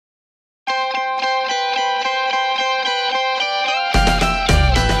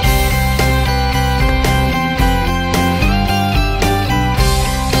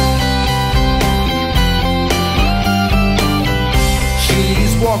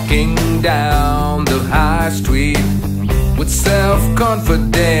walking down the high street with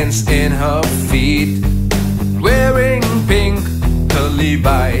self-confidence in her feet, wearing pink, her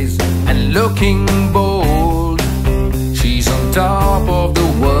Levi's, and looking bold. She's on top of the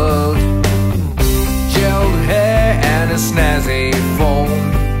world, gelled hair and a snazzy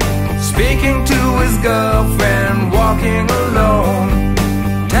phone, speaking to his girlfriend, walking alone.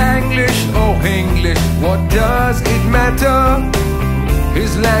 Tanglish or English, what does it matter?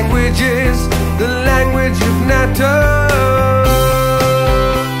 His language is the language of natter.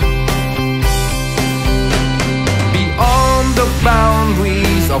 Beyond the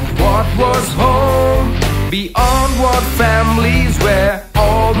boundaries of what was home, beyond what families were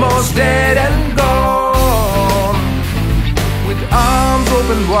almost dead and gone, with arms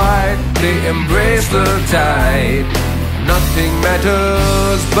open wide, they embrace the tide. Nothing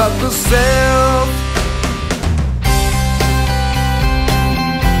matters but the self.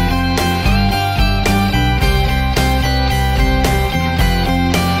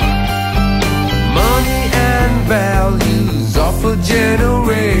 Money and values of a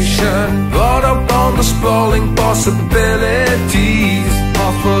generation brought up on the sprawling possibilities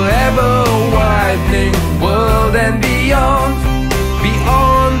of forever widening world and beyond.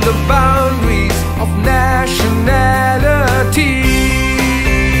 Beyond the boundaries of nationality,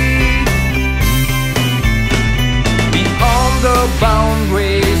 beyond the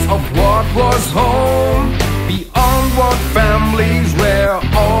boundaries of what was home, beyond what families were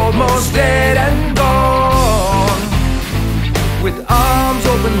almost dead and gone. With arms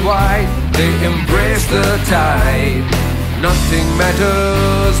open wide, they embrace the tide. Nothing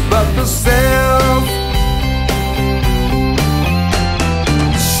matters but the self.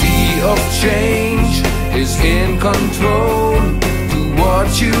 Of change is in control. Do what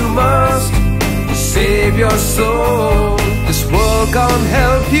you must to save your soul. This world can't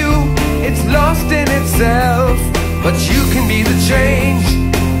help you, it's lost in itself, but you can be the change,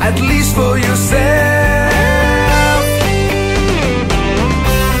 at least for yourself.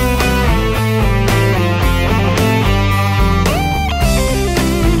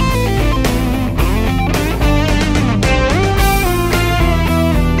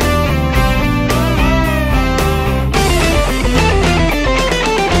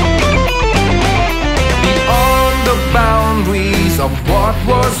 Of what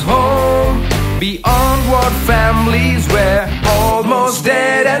was home, beyond what families were almost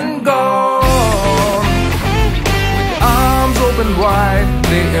dead and gone. With arms open wide,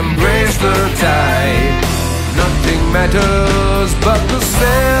 they embrace the tide. Nothing matters but the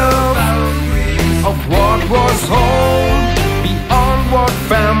self. Of what was home, beyond what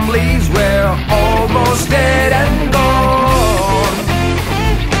families were almost dead and gone.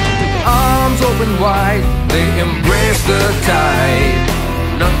 With arms open wide, they embrace the tide.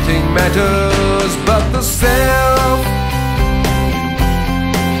 Nothing matters but the self.